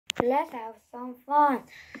Let's have some fun.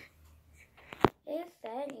 It's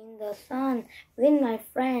set in the sun with my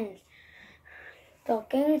friends. The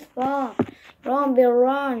game's fun. Run, Bill,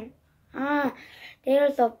 run. Ah,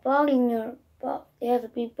 there's a bug in your there's a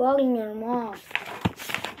big bug in your mouth.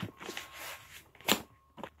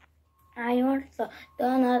 I want the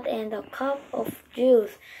donut and a cup of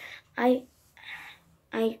juice. I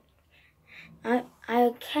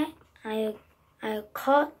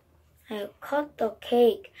cut the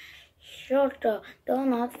cake. Shut the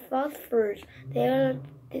donut fast first. There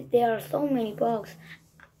are so many bugs.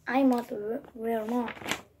 I must wear more.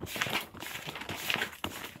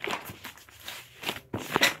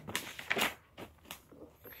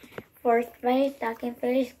 First base, second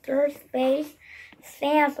base, third base.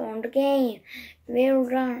 Stands on the game. Well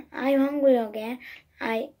done. I'm hungry again.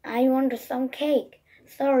 I want some cake.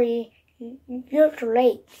 Sorry, you're too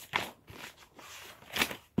late.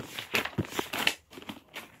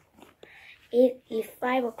 It is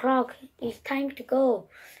 5 o'clock. It's time to go.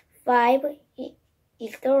 5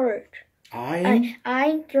 is third.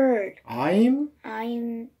 I'm third. I'm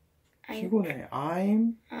피곤해.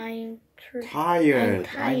 I'm tired.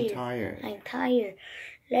 I'm tired. I'm tired.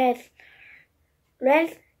 Let's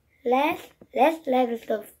let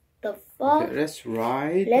the bus. Okay, let's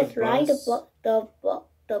ride the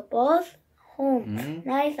bus home.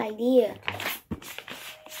 Nice idea.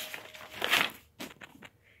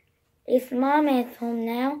 Is Mom at home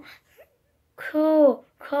now? Cool.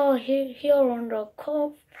 Here on the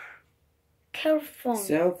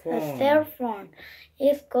cell phone.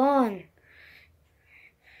 It's gone.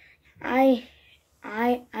 I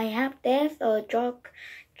have that's a joke.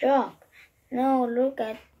 No, look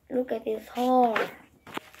at this hole.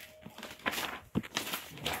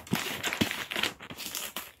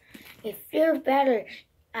 It feels better.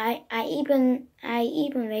 I even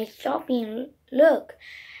made shopping look.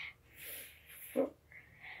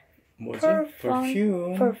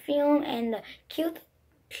 Perfume and a cute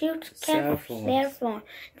cell phone.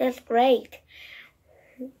 That's great.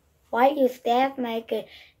 Why does that make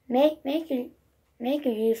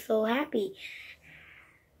you so happy?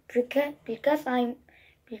 Because I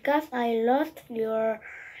lost your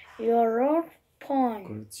old phone.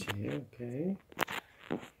 그렇지. Okay.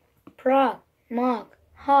 Frog, mug,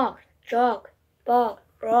 hog, jog, bug,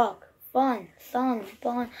 rock, fun, sun,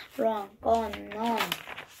 bun, run, gone, on.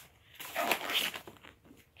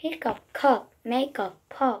 Hiccup, cup, makeup,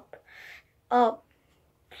 pop, up,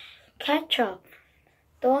 ketchup,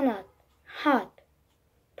 donut, hot,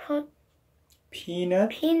 put,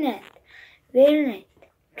 peanut, walnut,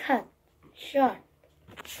 cut, short.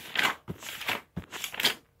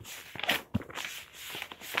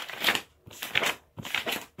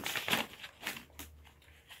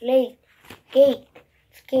 Lake, gate,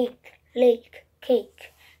 skate, lake,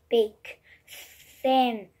 cake, bake,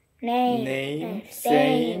 same, name, game,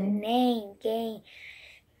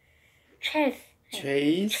 chase,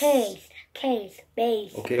 case,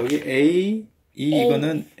 base. 오케이, 여기 A,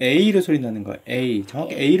 이거는 A로 소리 나는 거야. A.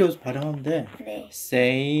 정확히 A로 발음하면 돼. 네.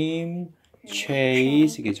 Same,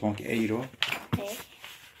 chase. 이게 정확히 A로. 네.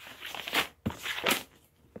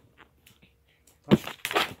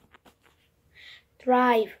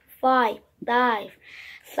 Drive, five, dive,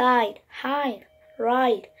 side, hide,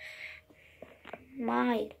 ride,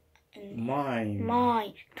 mine,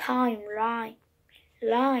 time, line,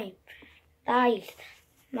 dice,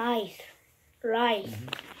 mice, rice.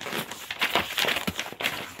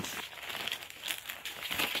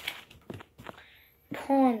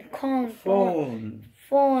 Phone, con,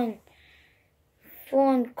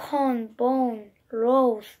 bone,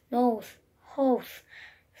 rose, nose, hose,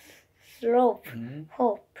 slope,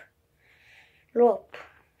 hope, rope,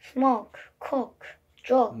 smoke, cook,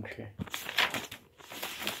 joke. 오케이.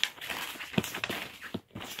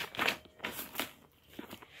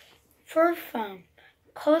 Perfume,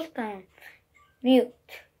 custom, mute,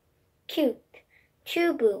 cute,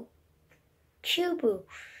 tube,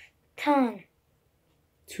 ton,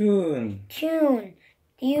 tune, tune,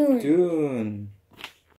 dune,